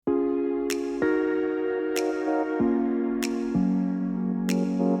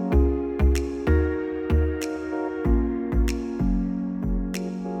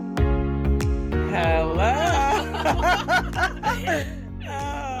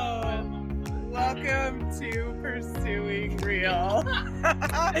Welcome to Pursuing Real.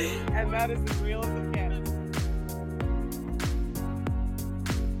 And that is as real as it gets.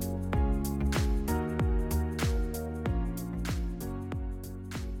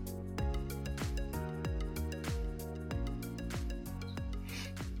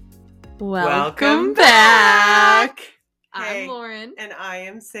 Welcome back. Hey, I'm Lauren. And I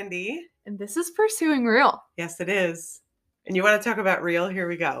am Cyndi. And this is Pursuing Real. Yes, it is. And you want to talk about real? Here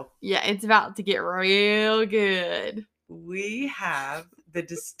we go. Yeah, it's about to get real good. We have the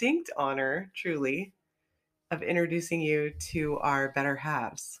distinct honor, truly, of introducing you to our better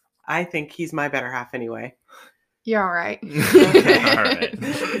halves. I think he's my better half anyway. You're all right. Okay. All right.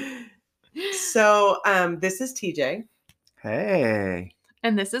 So this is TJ. Hey.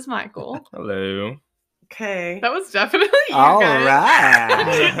 And this is Michael. Hello. Okay. That was definitely you All guys. right.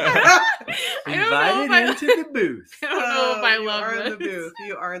 I don't know Invited if into the booth. I don't know if I you love are this. in the booth.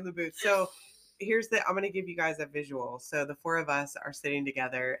 You are in the booth. So I'm going to give you guys a visual. So the four of us are sitting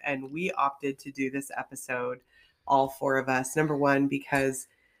together and we opted to do this episode, all four of us. Number one, because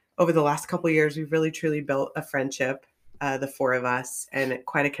over the last couple of years, we've really truly built a friendship, the four of us, and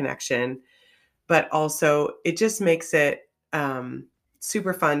quite a connection. But also it just makes it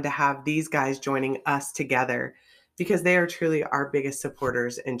super fun to have these guys joining us together because they are truly our biggest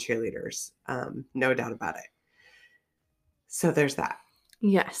supporters and cheerleaders. No doubt about it. So there's that.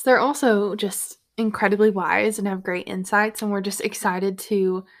 Yes, they're also just incredibly wise and have great insights, and we're just excited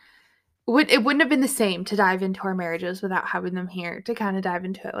to. It wouldn't have been the same to dive into our marriages without having them here to kind of dive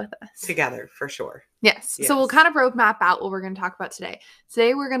into it with us. Together, for sure. Yes. Yes. So we'll kind of roadmap out what we're going to talk about today.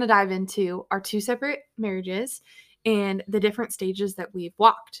 Today we're going to dive into our two separate marriages and the different stages that we've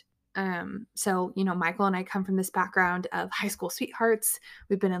walked. So, Michael and I come from this background of high school sweethearts.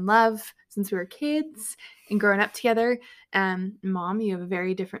 We've been in love since we were kids and growing up together. Mom, you have a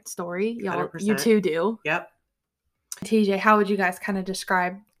very different story. You 100%. two do. Yep. TJ, how would you guys kind of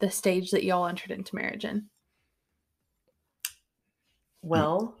describe the stage that y'all entered into marriage in?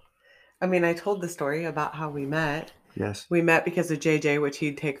 Well, I mean, I told the story about how we met. Yes. We met because of JJ, which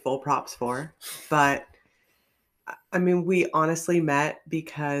he'd take full props for. But I mean, we honestly met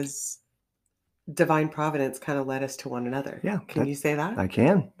because divine providence kind of led us to one another. Yeah. Can you say that? I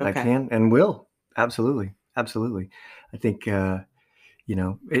can. Okay. I can and will. Absolutely. Absolutely. I think, they're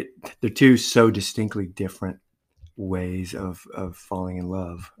two so distinctly different ways of falling in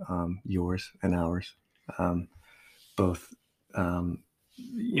love, yours and ours, both,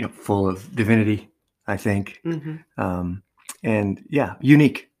 full of divinity, I think. Mm-hmm. And yeah,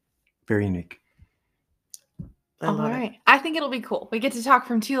 unique, very unique. All right. I think it'll be cool. We get to talk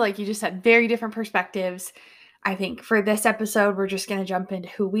from two, like you just said, very different perspectives. I think for this episode, we're just going to jump into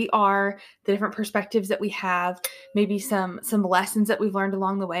who we are, the different perspectives that we have, maybe some lessons that we've learned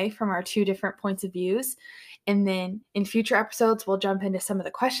along the way from our two different points of views. And then in future episodes, we'll jump into some of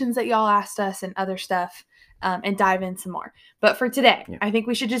the questions that y'all asked us and other stuff and dive in some more. But for today, Yeah. I think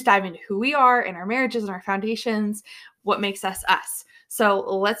we should just dive into who we are and our marriages and our foundations, what makes us us. So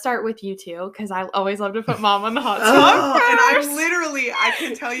let's start with you two, because I always love to put Mom on the hot spot first. And I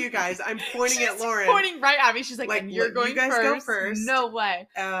can tell you guys, I'm pointing She's at Lauren. pointing right at me. She's like, and you're going you guys first. go first. No way.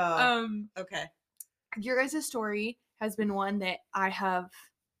 Oh, okay. Your guys' story has been one that I have,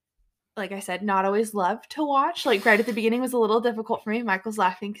 like I said, not always loved to watch. Like right at the beginning was a little difficult for me. Michael's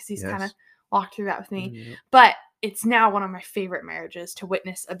laughing because he's kind of walked through that with me. Yeah. But it's now one of my favorite marriages to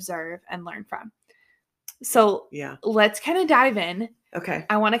witness, observe, and learn from. So Yeah. let's kind of dive in. Okay.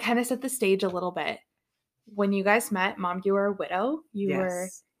 I want to kind of set the stage a little bit. When you guys met, Mom, you were a widow. You were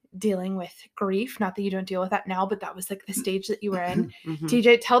dealing with grief. Not that you don't deal with that now, but that was like the stage that you were in. Mm-hmm.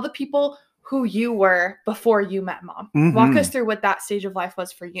 TJ, tell the people who you were before you met Mom. Mm-hmm. Walk us through what that stage of life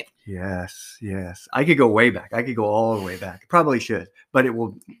was for you. Yes. I could go way back. I could go all the way back. Probably should, but it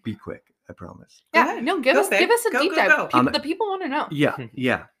will be quick. I promise. Yeah, no, give us a deep dive. Go. The people want to know.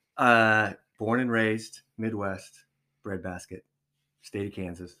 Yeah. Born and raised Midwest, breadbasket, state of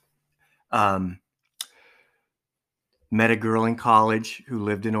Kansas. Met a girl in college who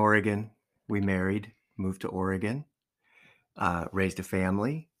lived in Oregon. We married, moved to Oregon, raised a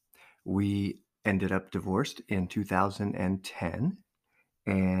family. We ended up divorced in 2010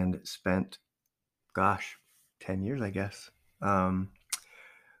 and spent, 10 years, I guess,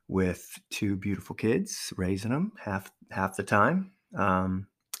 with two beautiful kids, raising them half the time.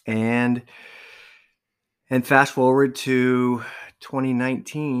 And fast forward to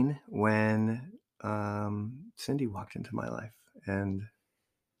 2019 when Cyndi walked into my life, and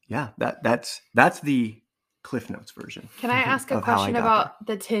yeah, that's the Cliff Notes version. Can I ask a question about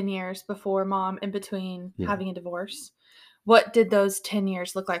the 10 years before Mom, in between having a divorce? what did those 10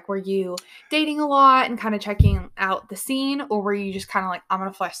 years look like? Were you dating a lot and kind of checking out the scene, or were you just kind of like, I'm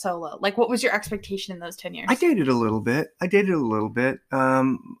going to fly solo? Like, what was your expectation in those 10 years? I dated a little bit.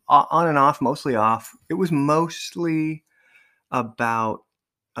 On and off, mostly off. It was mostly about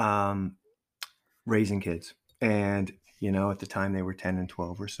raising kids. And, at the time they were 10 and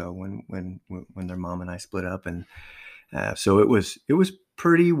 12 or so when their mom and I split up. And so it was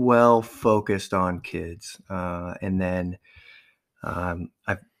pretty well focused on kids. And then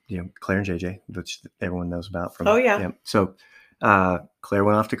I've, Claire and JJ, which everyone knows about from. Oh, yeah. So Claire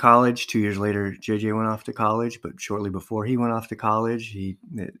went off to college. 2 years later, JJ went off to college. But shortly before he went off to college,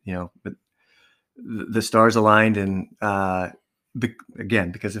 but the stars aligned. And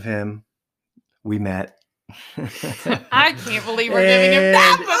again, because of him, we met. I can't believe we're giving him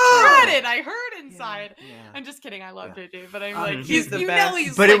that much credit. I heard inside. Yeah. I'm just kidding. I love JJ, but I'm like, he's the best.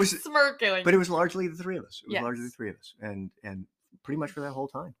 He's but like it was smirking. But it was largely the three of us. Yes. And pretty much for that whole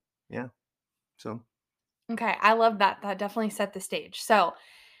time. Yeah. So. Okay, I love that. That definitely set the stage. So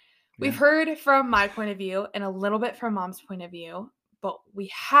we've heard from my point of view and a little bit from Mom's point of view, but we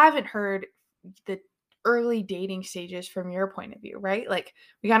haven't heard the early dating stages from your point of view, right? Like,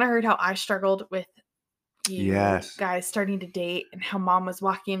 we kind of heard how I struggled with you guys starting to date and how Mom was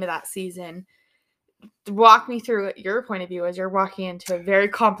walking into that season. Walk me through it, your point of view, as you're walking into a very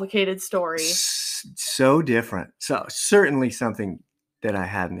complicated story. So different. So certainly something that I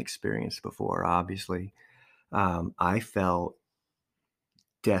hadn't experienced before, obviously. I felt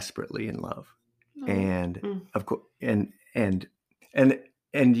desperately in love. And of course,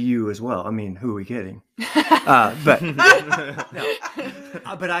 and you as well. I mean, who are we kidding? But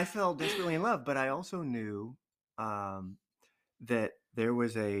I felt desperately in love. But I also knew that there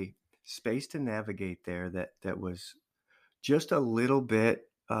was a space to navigate there that was just a little bit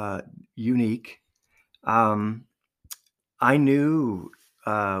unique. I knew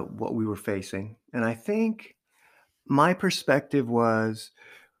what we were facing, and I think my perspective was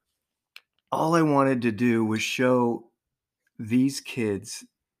all I wanted to do was show these kids,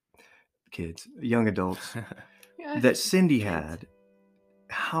 young adults, that Cyndi had,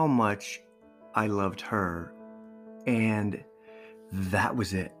 how much I loved her. And that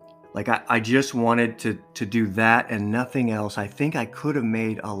was it. Like, I just wanted to do that and nothing else. I think I could have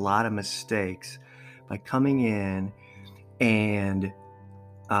made a lot of mistakes by coming in and,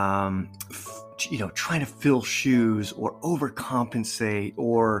 trying to fill shoes or overcompensate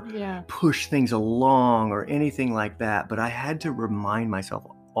or push things along or anything like that. But I had to remind myself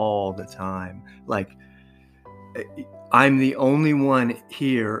all the time, like, I'm the only one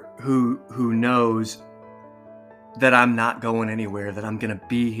here who knows that I'm not going anywhere, that I'm going to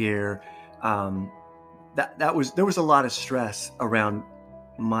be here. There was a lot of stress around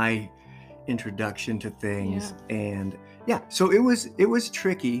my introduction to things. And so it was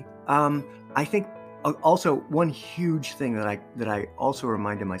tricky. I think also one huge thing that I also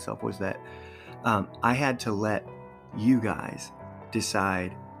reminded myself was that I had to let you guys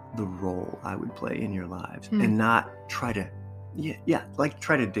decide the role I would play in your lives and not try to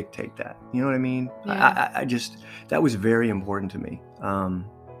try to dictate that. You know what I mean? I just, that was very important to me.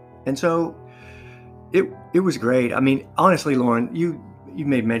 And so it was great. I mean, honestly, Lauren, you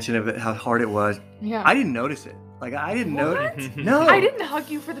made mention of it, how hard it was. Yeah. I didn't notice it. Like, I didn't notice. No. I didn't hug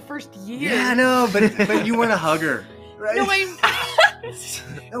you for the first year. Yeah, no, but you weren't a hugger, right? No, I'm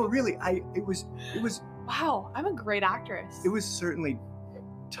No, really, it was. Wow, I'm a great actress. It was certainly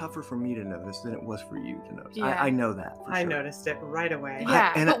tougher for me to notice than it was for you to notice. Yeah. I know that for sure. I noticed it right away.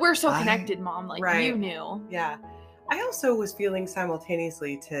 Yeah, but we're so connected, Mom. Like, you knew. Yeah. I also was feeling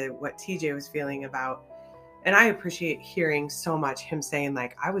simultaneously to what TJ was feeling about, and I appreciate hearing so much him saying,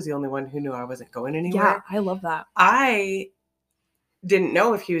 like, I was the only one who knew I wasn't going anywhere. Yeah, I love that. I didn't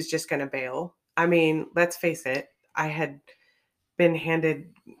know if he was just going to bail. I mean, let's face it. I had been handed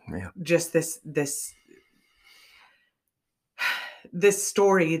just this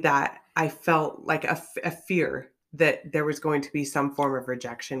story that I felt like a fear that there was going to be some form of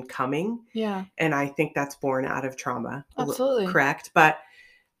rejection coming. Yeah. And I think that's born out of trauma. Absolutely. Correct. But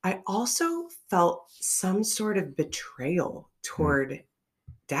I also felt some sort of betrayal toward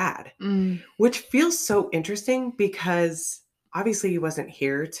Dad, which feels so interesting because obviously he wasn't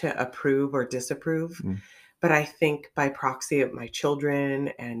here to approve or disapprove. But I think by proxy of my children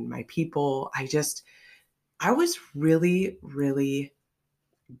and my people, I was really, really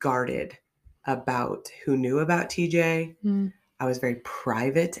guarded about who knew about TJ. I was very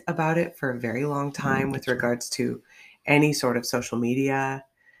private about it for a very long time with regards to any sort of social media.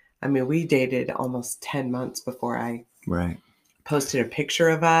 I mean, we dated almost 10 months before I posted a picture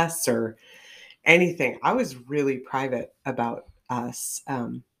of us or anything. I was really private about us.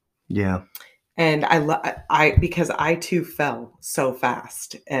 Yeah. And because I too fell so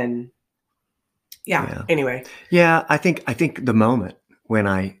fast. And anyway. Yeah, I think the moment when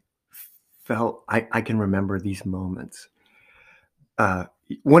I felt, I can remember these moments.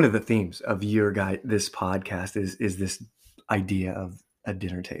 One of the themes of this podcast is this idea of a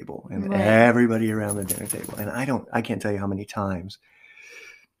dinner table and everybody around the dinner table. And I can't tell you how many times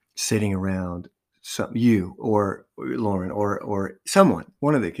sitting around you or Lauren or someone,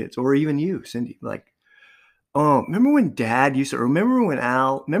 one of the kids, or even you, Cyndi, like, oh, remember when Dad used to, remember when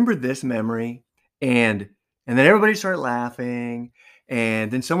Al, remember this memory? And then everybody started laughing.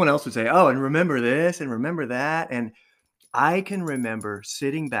 And then someone else would say, oh, and remember this and remember that. And I can remember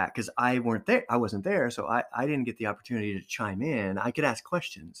sitting back because I wasn't there. So I didn't get the opportunity to chime in. I could ask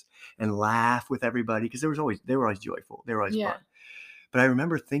questions and laugh with everybody because they were always joyful. They were always fun. But I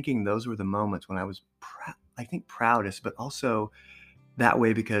remember thinking those were the moments when I was, I think, proudest, but also that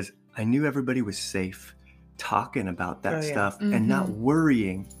way because I knew everybody was safe talking about that stuff and not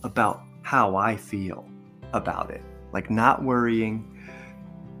worrying about how I feel about it. Like not worrying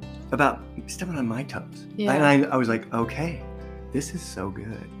about stepping on my toes. Yeah. And I was like, okay, this is so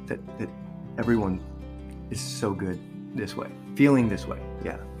good that everyone is so good this way, feeling this way.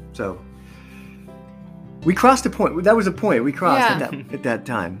 Yeah. So we crossed a point. That was a point we crossed at that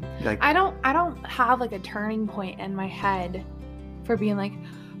time. Like I don't have like a turning point in my head for being like,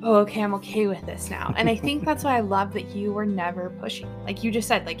 oh, okay, I'm okay with this now. And I think that's why I love that you were never pushing. Like you just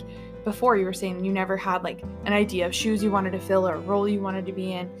said, like before you were saying you never had like an idea of shoes you wanted to fill or a role you wanted to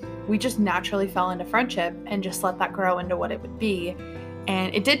be in. We just naturally fell into friendship and just let that grow into what it would be.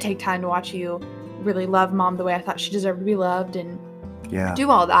 And it did take time to watch you really love Mom the way I thought she deserved to be loved and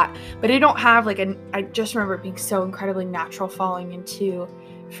do all that. But I don't have like I just remember it being so incredibly natural falling into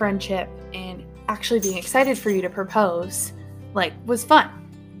friendship and actually being excited for you to propose, like, was fun.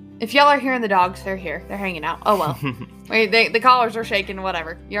 If y'all are hearing the dogs, they're here. They're hanging out. Oh, well. The collars are shaking,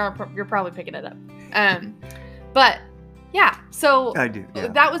 whatever. You're probably picking it up. But, yeah. So, I do, yeah.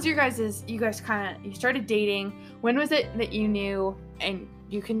 That was you guys you started dating. When was it that you knew, and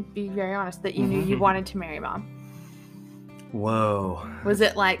you can be very honest, that you knew you wanted to marry Mom? Whoa. Was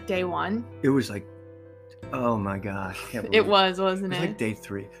it like day one? It was like, oh my gosh. It was, wasn't it? It was like day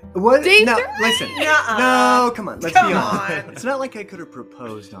 3. What? Day 3? Listen. No, come on. Let's be honest. It's not like I could have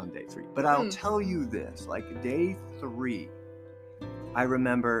proposed on day 3, but I'll tell you this. Like day 3, I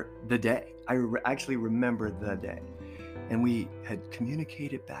remember the day. I actually remember the day. And we had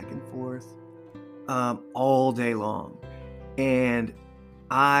communicated back and forth all day long. And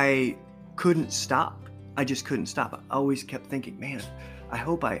I couldn't stop. I just couldn't stop. I always kept thinking, man, I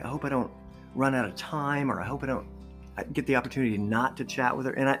hope I don't run out of time, or I hope I get the opportunity not to chat with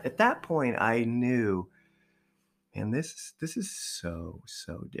her. And at that point, I knew, man, this is so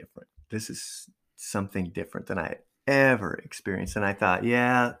different. This is something different than I ever experienced. And I thought,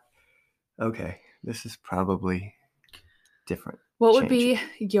 yeah, okay, this is probably different. What would be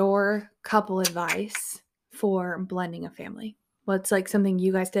your couple advice for blending a family? What's like something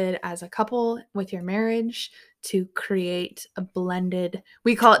you guys did as a couple with your marriage to create a blended,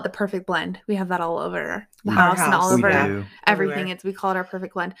 we call it the perfect blend. We have that all over the house and all over everything. We call it our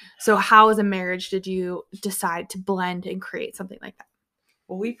perfect blend. So how as a marriage did you decide to blend and create something like that?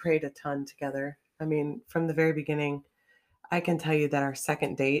 Well, we prayed a ton together. I mean, from the very beginning, I can tell you that our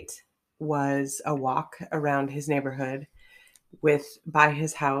second date was a walk around his neighborhood by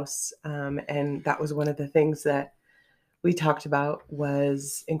his house. And that was one of the things that we talked about,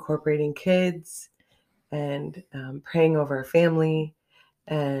 was incorporating kids and praying over our family.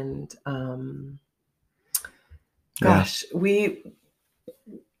 And I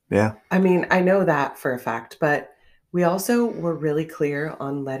mean, I know that for a fact, but we also were really clear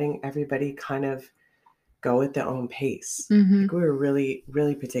on letting everybody kind of go at their own pace. Like we were really,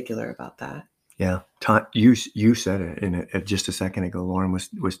 really particular about that. Yeah. Time, you said it in just a second ago, Lauren,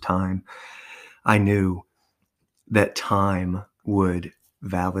 was time. I knew that time would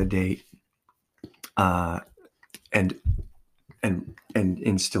validate and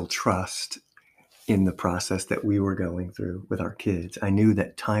instill trust in the process that we were going through with our kids. I knew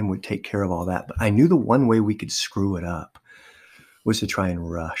that time would take care of all that, but I knew the one way we could screw it up was to try and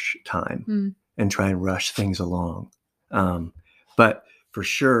rush time and try and rush things along. But for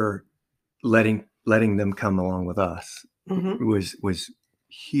sure, letting them come along with us was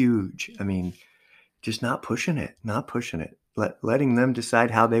huge. I mean, just not pushing it, letting them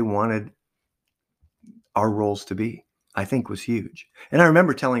decide how they wanted our roles to be, I think was huge. And I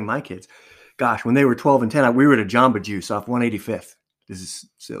remember telling my kids, gosh, when they were 12 and 10, we were at a Jamba Juice off 185th. This is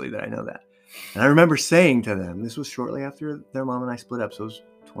silly that I know that. And I remember saying to them, this was shortly after their mom and I split up, so it was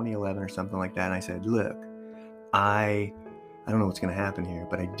 2011 or something like that. And I said, look, I don't know what's going to happen here,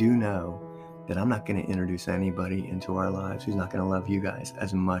 but I do know that I'm not going to introduce anybody into our lives who's not going to love you guys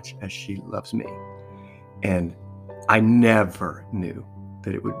as much as she loves me. And I never knew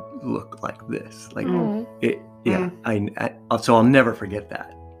that it would look like this. Like so I'll never forget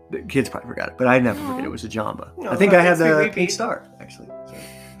that. The kids probably forgot it, but I never forget it was a Jamba. I think I had the pink star, actually. So.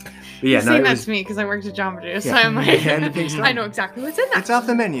 But yeah, saying that to me because I worked at Jamba Juice, so I'm like, I know exactly what's in that. It's off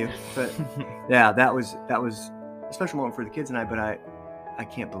the menu, but yeah, that was a special moment for the kids and I. But I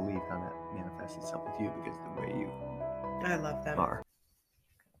can't believe how that manifests itself with you because of the way you I love them. are.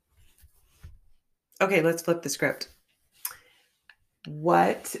 Okay, let's flip the script.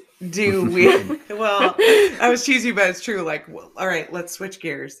 What do we? Well, I was cheesy, but it's true. Like, well, all right, let's switch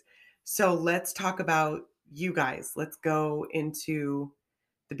gears. So let's talk about you guys. Let's go into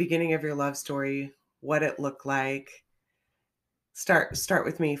the beginning of your love story, what it looked like. Start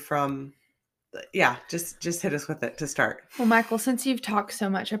with me from, just hit us with it to start. Well, Michael, since you've talked so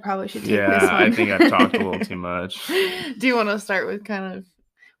much, I probably should take this one. I think I've talked a little too much. Do you want to start with kind of?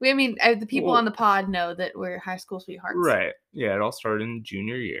 The people on the pod know that we're high school sweethearts. Right. Yeah, it all started in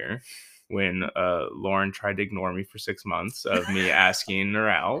junior year when Lauren tried to ignore me for 6 months of me asking her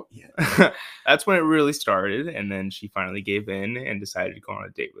out. Yeah. That's when it really started. And then she finally gave in and decided to go on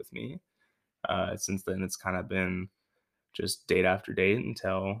a date with me. Since then, it's kind of been just date after date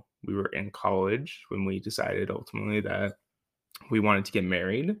until we were in college when we decided ultimately that we wanted to get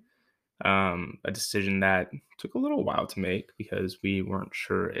married. A decision that took a little while to make because we weren't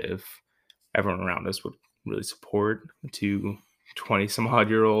sure if everyone around us would really support two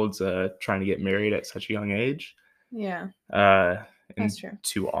 20-some-odd-year-olds trying to get married at such a young age. Yeah, that's true.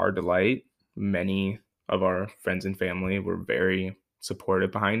 To our delight, many of our friends and family were very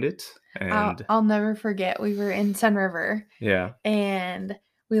supportive behind it. And I'll never forget, we were in Sun River. Yeah. And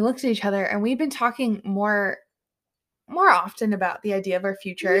we looked at each other and we'd been talking more often about the idea of our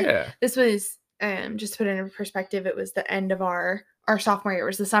future. Yeah. This was, just to put it in perspective, it was the end of our sophomore year. It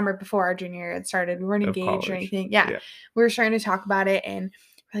was the summer before our junior year had started. We weren't engaged or anything. Yeah. We were starting to talk about it and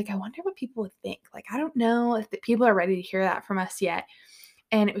we're like, I wonder what people would think. Like, I don't know if the people are ready to hear that from us yet.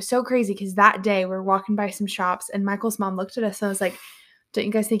 And it was so crazy because that day we were walking by some shops and Michael's mom looked at us and was like, don't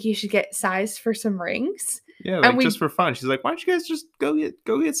you guys think you should get sized for some rings? Yeah, like just for fun. She's like, why don't you guys just go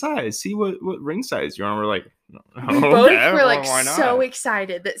get size? See what ring size you're on. We're like, we both were like so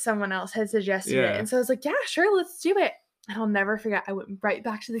excited that someone else had suggested it. And so I was like, yeah, sure, let's do it. And I'll never forget, I went right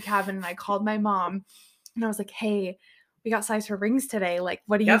back to the cabin and I called my mom and I was like, hey, we got size for rings today. Like,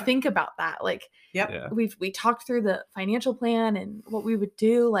 what do you think about that? Like, we talked through the financial plan and what we would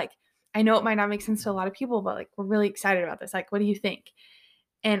do. Like, I know it might not make sense to a lot of people, but like, we're really excited about this. Like, what do you think?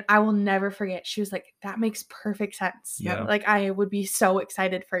 And I will never forget. She was like, that makes perfect sense. Yeah. Like, I would be so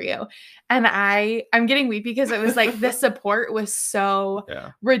excited for you. And I'm getting weepy because it was like the support was so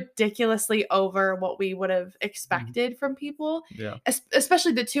ridiculously over what we would have expected from people. Yeah.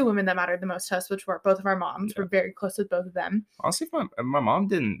 Especially the two women that mattered the most to us, which were both of our moms. We're very close with both of them. Honestly, if my mom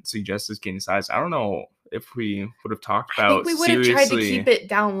didn't suggest us getting size, I don't know if we would have talked about. I think we would have tried to keep it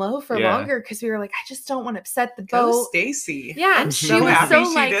down low for longer because we were like, I just don't want to upset the boat. Go Stacy. Yeah, and she was so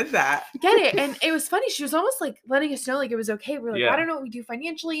she like, did that. Get it? And it was funny. She was almost like letting us know like it was okay. We're like, I don't know what we do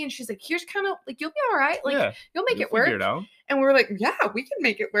financially, and she's like, here's kind of like you'll be all right. Like you'll make it work. Figure it out. And we were like, yeah, we can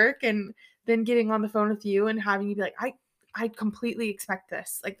make it work. And then getting on the phone with you and having you be like, I completely expect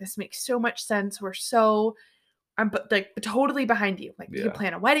this. Like this makes so much sense. I'm totally behind you. Like we could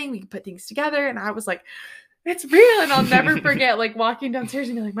plan a wedding, we could put things together, and I was like, it's real. And I'll never forget like walking downstairs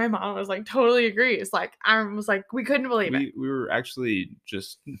and be like, my mom was like totally agrees. Like I was like, we couldn't believe it. We were actually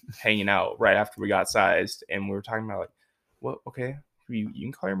just hanging out right after we got sized, and we were talking about like, what? Okay, you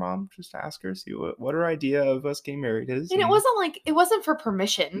can call your mom just to ask her, see what her idea of us getting married is. And it wasn't for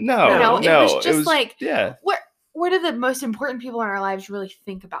permission. No, it was just like yeah. What do the most important people in our lives really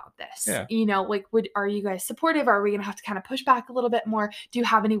think about this? Yeah. You know, like, are you guys supportive? Are we going to have to kind of push back a little bit more? Do you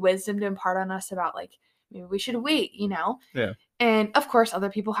have any wisdom to impart on us about like, maybe we should wait, you know? Yeah. And of course, other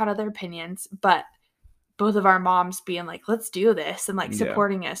people had other opinions, but both of our moms being like, let's do this and like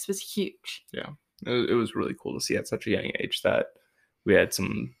supporting us was huge. Yeah. It was really cool to see at such a young age that we had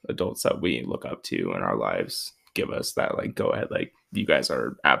some adults that we look up to in our lives give us that like, go ahead, like you guys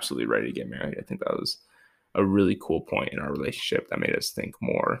are absolutely ready to get married. I think that was a really cool point in our relationship that made us think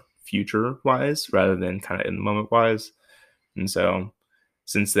more future wise rather than kind of in the moment wise. And so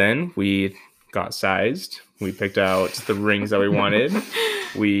since then we got sized, we picked out the rings that we wanted.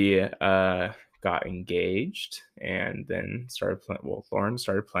 We got engaged and then Lauren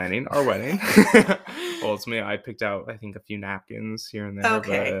started planning our wedding. Ultimately, I picked out, I think, a few napkins here and there.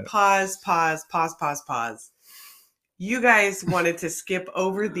 Okay, pause. You guys wanted to skip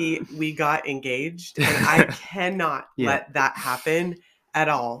over we got engaged, and I cannot let that happen at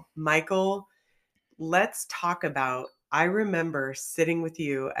all. Michael, let's talk about, I remember sitting with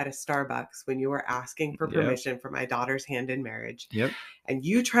you at a Starbucks when you were asking for permission for my daughter's hand in marriage. Yep. And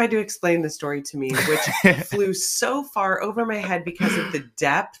you tried to explain the story to me, which flew so far over my head because of the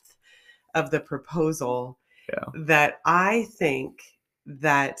depth of the proposal that I think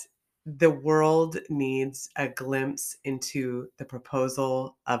that the world needs a glimpse into the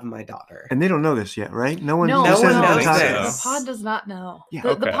proposal of my daughter. And they don't know this yet, right? No one knows this. The pod does not know. Yeah.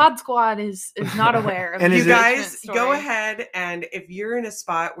 The pod squad is not aware of and you guys go ahead, and if you're in a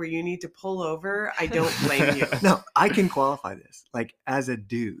spot where you need to pull over, I don't blame you. No, I can qualify this. Like, as a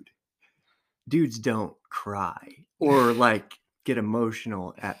dudes don't cry or like get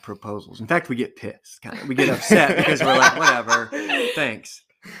emotional at proposals. In fact, we get pissed. We get upset because we're like, whatever, thanks.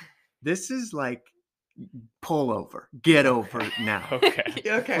 This is like, pull over, get over now. Okay.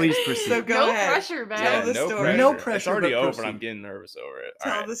 Please proceed. So go ahead. No pressure, man. Tell the story. No pressure. It's already but over. proceed. I'm getting nervous over it.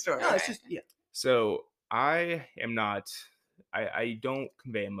 Tell the story. No, it's just So I am not. I don't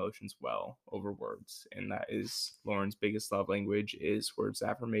convey emotions well over words, and that is Lauren's biggest love language is words of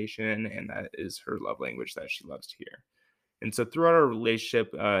affirmation, and that is her love language that she loves to hear. And so throughout our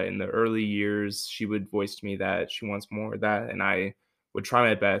relationship, in the early years, she would voice to me that she wants more of that, and I would try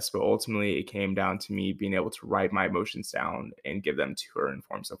my best, but ultimately it came down to me being able to write my emotions down and give them to her in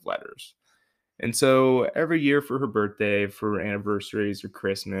forms of letters. And so every year for her birthday, for anniversaries or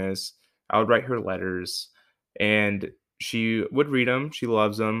Christmas, I would write her letters, and she would read them. She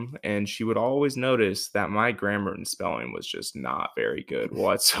loves them. And she would always notice that my grammar and spelling was just not very good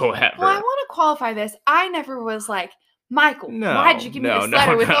whatsoever. Well, I want to qualify this. I never was like, Michael, why did you give me this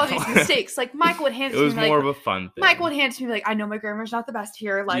letter with all these mistakes? Like, Michael would hand it to me. It was more of a fun thing. Michael would hand it to me like, I know my grammar's not the best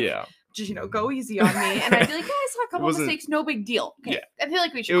here. Like, just, go easy on me. And I'd be like, yeah, I saw a couple mistakes. No big deal. Okay. Yeah. I feel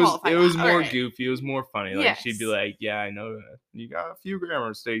like we should qualify it was that. more goofy. It was more funny. Like, she'd be like, yeah, I know you got a few grammar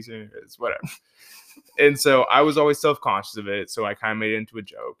mistakes in it. It's whatever. And so I was always self-conscious of it. So I kind of made it into a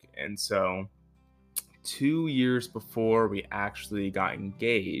joke. And so 2 years before we actually got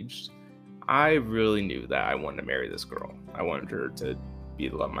engaged, I really knew that I wanted to marry this girl. I wanted her to be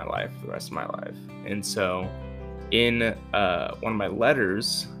the love of my life for the rest of my life. And so in one of my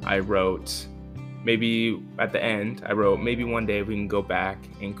letters, I wrote, maybe at the end, maybe one day we can go back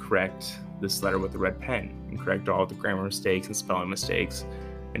and correct this letter with a red pen and correct all the grammar mistakes and spelling mistakes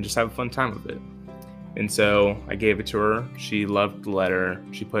and just have a fun time with it. And so I gave it to her. She loved the letter.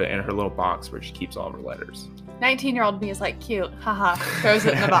 She put it in her little box where she keeps all of her letters. 19-year-old me is like, cute, haha, throws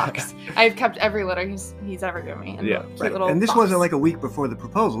it in the box. I've kept every letter he's ever given me. And this wasn't like a week before the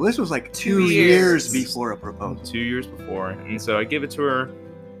proposal. This was like 2 years before a proposal. 2 years before. And so I gave it to her.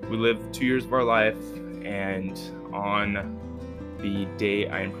 We lived 2 years of our life. And on the day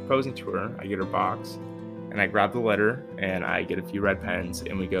I am proposing to her, I get her box. And I grab the letter. And I get a few red pens.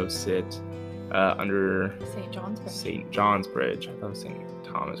 And we go sit under St. John's Bridge. I thought it was St.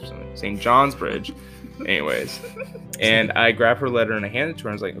 Thomas or something. St. John's Bridge. Anyways, and I grabbed her letter and I handed it to her.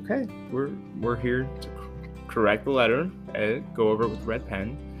 I was like, okay, we're here to correct the letter and go over it with a red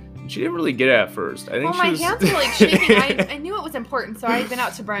pen. And she didn't really get it at first. I think my hands were like shaking. I knew it was important, so I had been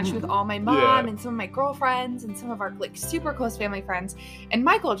out to brunch with all my mom and some of my girlfriends and some of our like super close family friends. And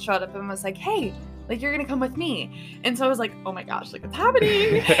Michael had showed up and was like, hey, like, you're gonna come with me. And so I was like, oh my gosh, like, what's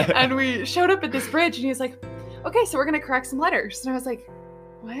happening? And we showed up at this bridge and he was like, okay, so we're gonna correct some letters. And I was like,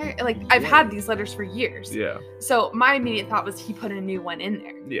 what? Like, I've had these letters for years. Yeah. So my immediate thought was he put a new one in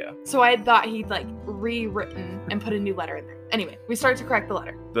there. Yeah. So I thought he'd like rewritten and put a new letter in there. Anyway, we started to correct the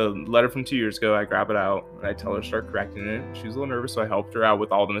letter. The letter from 2 years ago, I grab it out and I tell her to start correcting it. She was a little nervous, so I helped her out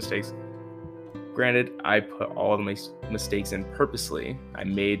with all the mistakes. Granted, I put all the mistakes in purposely. I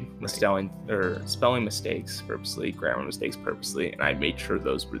made spelling mistakes purposely, grammar mistakes purposely, and I made sure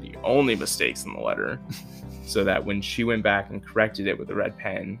those were the only mistakes in the letter, so that when she went back and corrected it with a red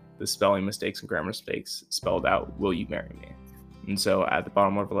pen, the spelling mistakes and grammar mistakes spelled out, "Will you marry me?" And so at the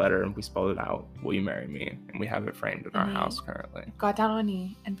bottom of the letter, we spelled it out, "Will you marry me?" And we have it framed in our house currently. Got down on a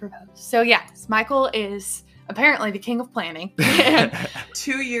knee and proposed. So yes, Michael is apparently the king of planning.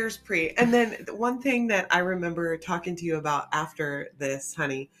 2 years pre. And then one thing that I remember talking to you about after this,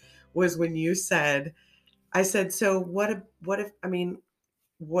 honey, was when you said, I said, so what if,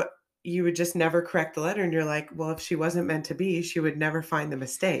 you would just never correct the letter. And you're like, well, if she wasn't meant to be, she would never find the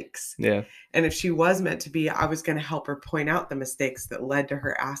mistakes. Yeah. And if she was meant to be, I was going to help her point out the mistakes that led to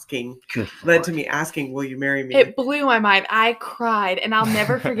her led to me asking, will you marry me? It blew my mind. I cried, and I'll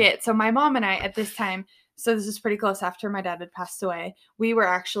never forget. So my mom and I at this time, so this is pretty close after my dad had passed away, we were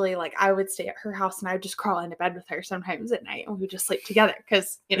actually like, I would stay at her house and I would just crawl into bed with her sometimes at night and we would just sleep together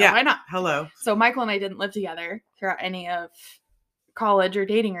because, why not? Hello. So Michael and I didn't live together throughout any of college or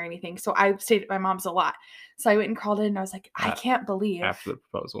dating or anything. So I stayed at my mom's a lot. So I went and crawled in and I was like, I can't believe. After the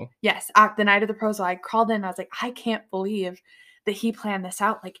proposal. Yes. At the night of the proposal, I crawled in and I was like, I can't believe that he planned this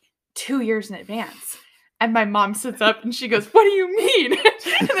out like 2 years in advance. And my mom sits up and she goes, what do you mean?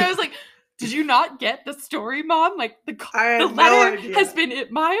 And I was like, did you not get the story, Mom? Like the letter has been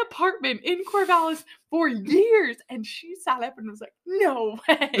at my apartment in Corvallis for years. And she sat up and was like, no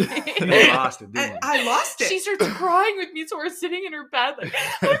way. You lost it, didn't you? I lost it. She starts crying with me. So we're sitting in her bed like,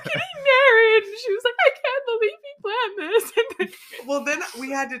 I'm getting married. And she was like, I can't believe he planned this. And then, well, then we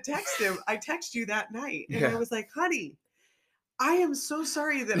had to text him. I texted you that night. And I was like, honey, I am so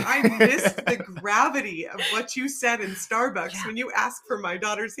sorry that I missed the gravity of what you said in Starbucks when you asked for my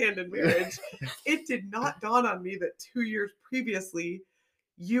daughter's hand in marriage. It did not dawn on me that 2 years previously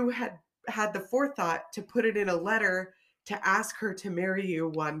you had the forethought to put it in a letter to ask her to marry you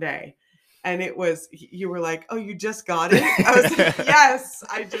one day. And you were like, oh, you just got it? I was like, yes,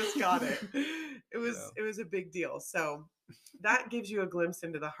 I just got it. It was a big deal. So that gives you a glimpse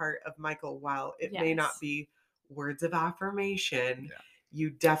into the heart of Michael. While it may not be words of affirmation, you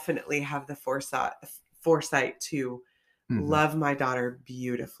definitely have the foresight to love my daughter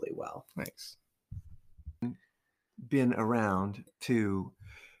beautifully well. Thanks. Been around to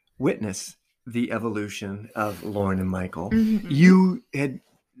witness the evolution of Lauren and Michael. Mm-hmm. You had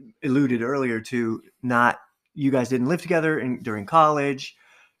alluded earlier to you guys didn't live together during college.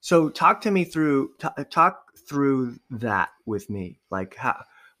 So talk to me through that with me. Like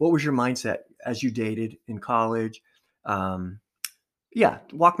what was your mindset as you dated in college?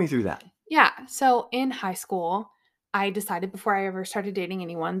 Walk me through that. Yeah. So in high school, I decided before I ever started dating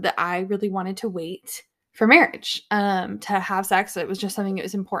anyone that I really wanted to wait for marriage, to have sex. It was just something that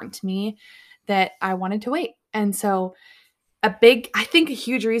was important to me that I wanted to wait. And so I think a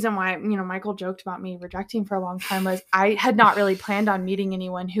huge reason why, Michael joked about me rejecting for a long time was I had not really planned on meeting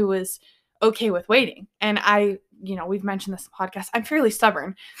anyone who was okay with waiting. And we've mentioned this in the podcast, I'm fairly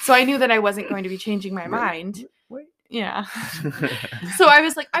stubborn. So I knew that I wasn't going to be changing my mind. Wait. Yeah. So I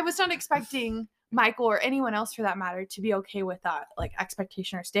was not expecting Michael or anyone else for that matter to be okay with that like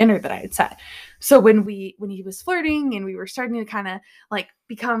expectation or standard that I had set. So when he was flirting and we were starting to kind of like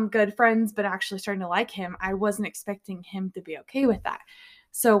become good friends, but actually starting to like him, I wasn't expecting him to be okay with that.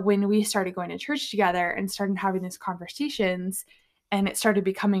 So when we started going to church together and started having these conversations and it started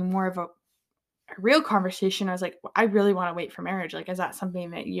becoming more of a real conversation, I was like, well, I really want to wait for marriage. Like, is that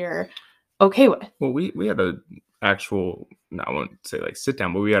something that you're okay with? Well, we had a actual, I won't say like sit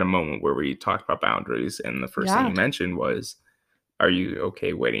down, but we had a moment where we talked about boundaries. And the first thing you mentioned was, are you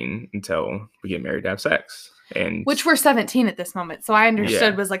okay waiting until we get married to have sex? And which we're 17 at this moment. So I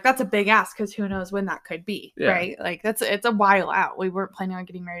understood was like, that's a big ask because who knows when that could be, right? Like it's a while out. We weren't planning on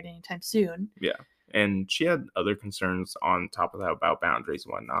getting married anytime soon. Yeah. And she had other concerns on top of that about boundaries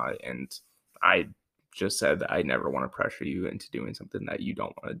and whatnot. And I just said that I never want to pressure you into doing something that you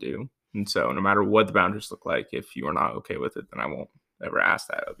don't want to do. And so no matter what the boundaries look like, if you are not okay with it, then I won't ever ask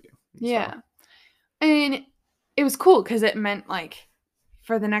that of you. Yeah. And it was cool because it meant like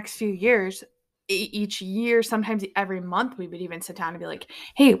for the next few years, each year, sometimes every month, we would even sit down and be like,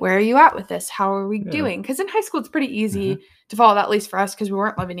 hey, where are you at with this? How are we doing? Because in high school, it's pretty easy to follow that, at least for us, because we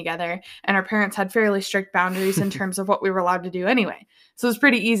weren't living together. And our parents had fairly strict boundaries in terms of what we were allowed to do anyway. So it was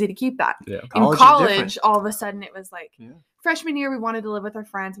pretty easy to keep that. Yeah. In college, all of a sudden, it was like freshman year, we wanted to live with our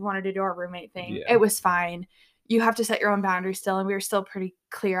friends. We wanted to do our roommate thing. Yeah. It was fine. You have to set your own boundaries still. And we were still pretty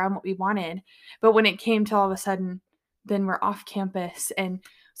clear on what we wanted. But when it came to all of a sudden, then we're off campus. And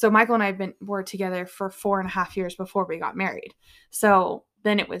so Michael and I were together for 4.5 years before we got married. So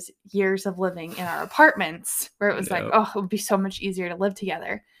then it was years of living in our apartments where it was like, oh, it would be so much easier to live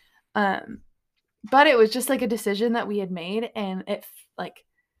together. But it was just like a decision that we had made, and it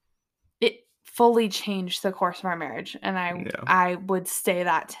fully changed the course of our marriage. And I would say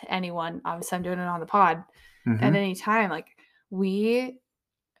that to anyone. Obviously, I'm doing it on the pod at any time. Like we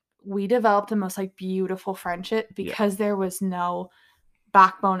developed the most like beautiful friendship because there was no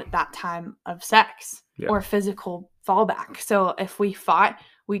backbone at that time of sex or physical fallback. So if we fought,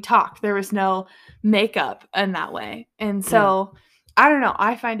 we talked. There was no makeup in that way. And so I don't know.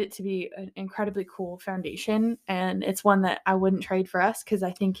 I find it to be an incredibly cool foundation, and it's one that I wouldn't trade for us because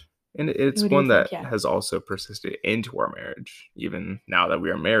I think And it's What do you one that think? Yeah. has also persisted into our marriage, even now that we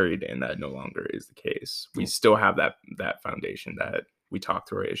are married, and that no longer is the case. We still have that foundation that we talk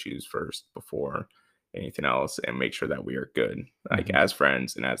through our issues first before anything else, and make sure that we are good, like as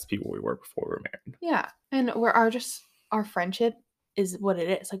friends and as people we were before we were married. Yeah, and our friendship is what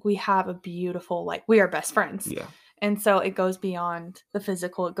it is. Like, we have a beautiful, like, we are best friends. Yeah. And so it goes beyond the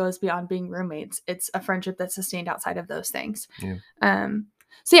physical. It goes beyond being roommates. It's a friendship that's sustained outside of those things. Yeah.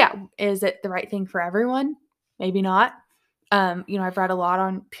 So yeah, is it the right thing for everyone? Maybe not. I've read a lot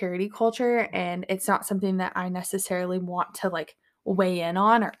on purity culture, and it's not something that I necessarily want to like weigh in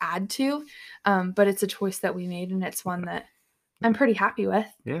on or add to. But it's a choice that we made, and it's one that I'm pretty happy with.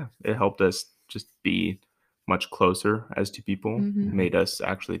 Yeah. It helped us just be much closer as two people, made us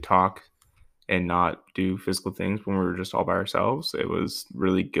actually talk and not do physical things when we were just all by ourselves. It was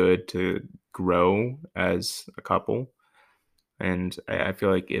really good to grow as a couple. And I feel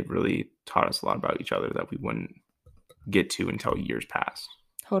like it really taught us a lot about each other that we wouldn't get to until years passed.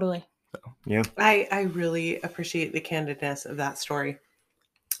 Totally. So, Yeah. I really appreciate the candidness of that story,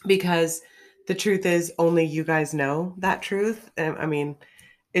 because the truth is only you guys know that truth. I mean,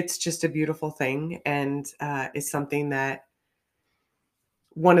 it's just a beautiful thing, and it's something that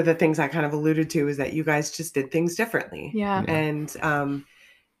one of the things I kind of alluded to is that you guys just did things differently. Yeah. And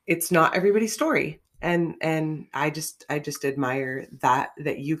it's not everybody's story. And I just admire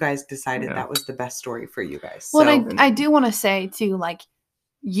that you guys decided that was the best story for you guys. Well, So, and I do want to say too, like,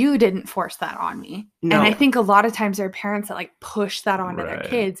 you didn't force that on me. No. And I think a lot of times there are parents that like push that onto their Right.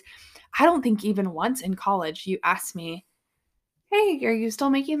 kids. I don't think even once in college you asked me, hey, are you still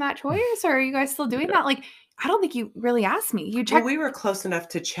making that choice? Or are you guys still doing that? Like, I don't think you really asked me. You checked. well, we were close enough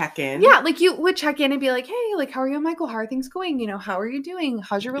to check in. Yeah, like you would check in and be like, hey, like, how are you, Michael? How are things going? How are you doing?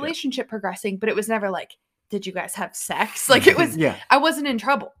 How's your relationship progressing? But it was never like, did you guys have sex? Like, it was, I wasn't in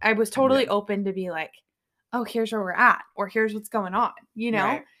trouble. I was totally open to be like, oh, here's where we're at, or here's what's going on.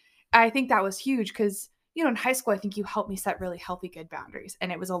 Right. I think that was huge because, in high school, I think you helped me set really healthy, good boundaries,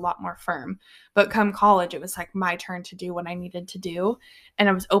 and it was a lot more firm. But come college, it was like my turn to do what I needed to do. And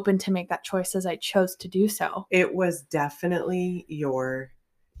I was open to make that choice as I chose to do so. It was definitely your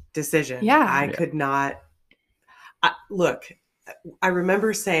decision. Yeah. I could not. Look, I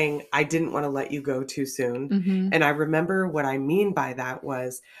remember saying I didn't want to let you go too soon. Mm-hmm. And I remember what I mean by that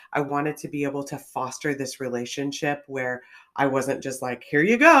was I wanted to be able to foster this relationship where I wasn't just like, here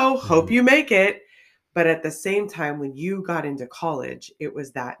you go, hope you make it. But at the same time, when you got into college, it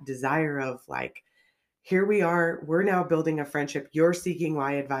was that desire of like, here we are, we're now building a friendship. You're seeking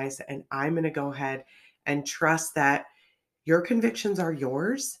my advice, and I'm going to go ahead and trust that your convictions are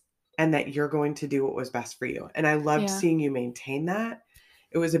yours and that you're going to do what was best for you. And I loved seeing you maintain that.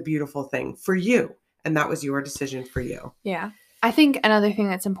 It was a beautiful thing for you. And that was your decision for you. Yeah. I think another thing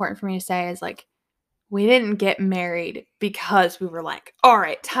that's important for me to say is like, we didn't get married because we were like, all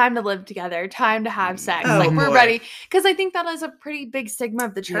right, time to live together, time to have sex. We're ready. Because I think that is a pretty big stigma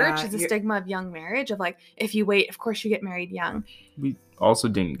of the church. It's a stigma of young marriage of like, if you wait, of course you get married young. We also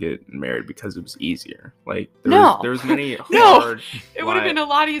didn't get married because it was easier. Like there was many hard. It would have been a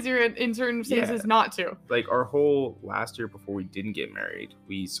lot easier in certain cases not to. Like our whole last year before we didn't get married,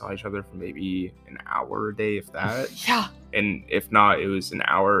 we saw each other for maybe an hour a day, if that. Yeah. And if not, it was an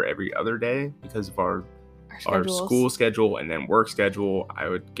hour every other day because of our school schedule and then work schedule. I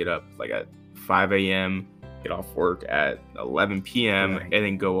would get up like at 5 a.m., get off work at 11 p.m. and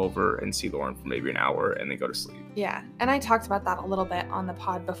then go over and see Lauren for maybe an hour and then go to sleep. Yeah. And I talked about that a little bit on the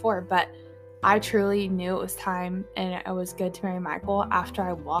pod before, but I truly knew it was time and it was good to marry Michael after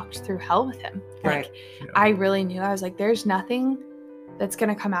I walked through hell with him. Right. I really knew. I was like, there's nothing that's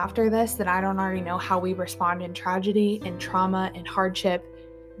going to come after this that I don't already know how we respond in tragedy, in trauma, in hardship.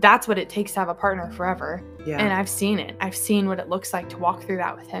 That's what it takes to have a partner forever. Yeah. And I've seen it. I've seen what it looks like to walk through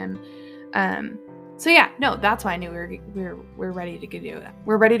that with him. So yeah, no, that's why I knew we're ready to do that.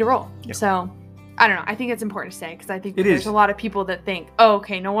 We're ready to roll. Yep. So I don't know. I think it's important to say because I think there's a lot of people that think, oh,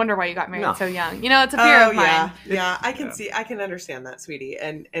 okay, no wonder why you got married so young. It's a fear of mine. Yeah, I can understand that, sweetie.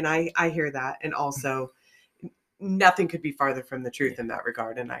 And I hear that. And also nothing could be farther from the truth in that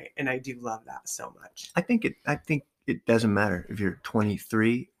regard. And I do love that so much. I think it doesn't matter if you're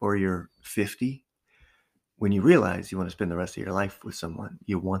 23 or you're 50. When you realize you want to spend the rest of your life with someone,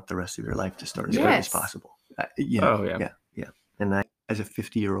 you want the rest of your life to start as quick as possible. Yeah. And I, as a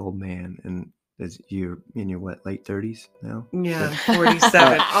 50-year-old man, and as you're in your late 30s now? Yeah,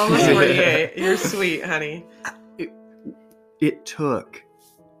 47, almost 48. You're sweet, honey. It took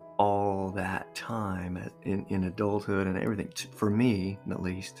all that time in adulthood and everything, for me at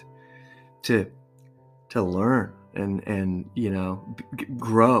least, to learn and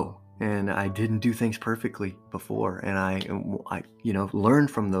grow and I didn't do things perfectly before, and I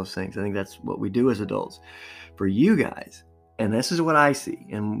learned from those things. I think that's what we do as adults. For you guys, and this is what I see,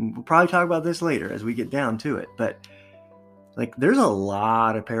 and we'll probably talk about this later as we get down to it, but like there's a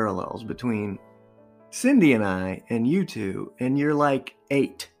lot of parallels between Cyndi and I and you two, and you're like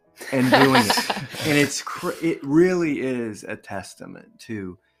 8 and doing it. And it really is a testament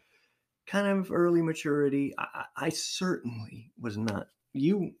to kind of early maturity. I certainly was not.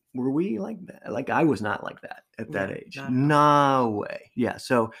 Were we like that? Like I was not like that at that age. No way. Yeah.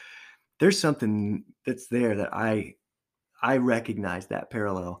 So there's something that's there that I recognize that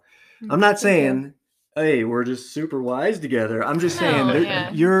parallel. I'm not saying, hey, we're just super wise together. I'm just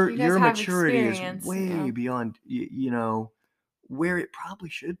saying your maturity is way beyond, where it probably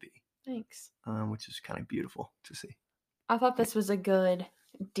should be. Thanks. Which is kind of beautiful to see. I thought this was a good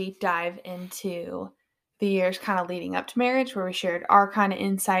deep dive into the years kind of leading up to marriage, where we shared our kind of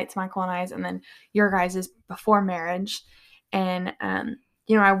insights, Michael and I's, and then your guys's before marriage. And,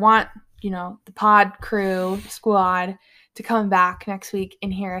 I want, the pod crew, squad, to come back next week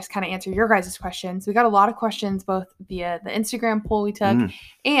and hear us kind of answer your guys' questions. We got a lot of questions, both via the Instagram poll we took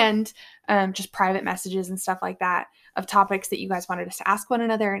and just private messages and stuff like that, of topics that you guys wanted us to ask one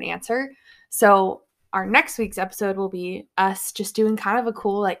another and answer. So our next week's episode will be us just doing kind of a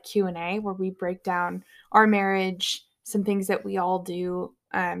cool like Q&A where we break down our marriage, some things that we all do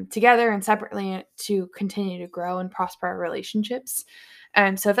together and separately to continue to grow and prosper our relationships.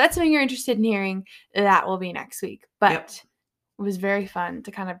 So if that's something you're interested in hearing, that will be next week. But it was very fun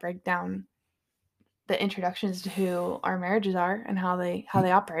to kind of break down the introductions to who our marriages are and how they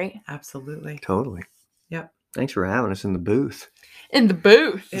operate. Absolutely. Totally. Yep. Thanks for having us in the booth. In the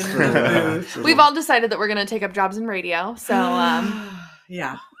booth. We've all decided that we're going to take up jobs in radio. So,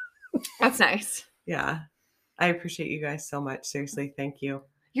 yeah. That's nice. Yeah. I appreciate you guys so much. Seriously. Thank you.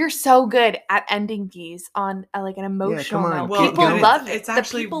 You're so good at ending these on like an emotional note. Well, people love it.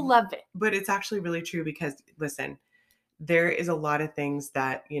 People love it. But it's actually really true because, listen, there is a lot of things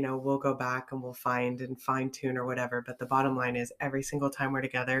that, we'll go back and we'll find and fine tune or whatever. But the bottom line is every single time we're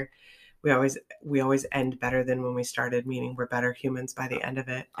together, we always end better than when we started, meaning we're better humans by the end of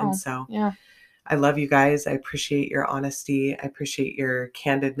it. And so I love you guys. I appreciate your honesty. I appreciate your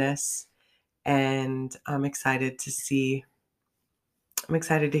candidness. And I'm excited to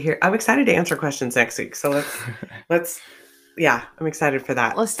answer questions next week. So I'm excited for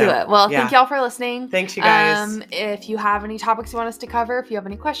that. Let's do it. Well, thank y'all for listening. Thanks, you guys. If you have any topics you want us to cover, if you have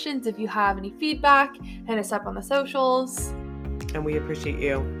any questions, if you have any feedback, hit us up on the socials. And we appreciate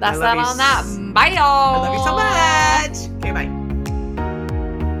you. That's that on that. Bye, y'all. I love you so much. Okay, bye.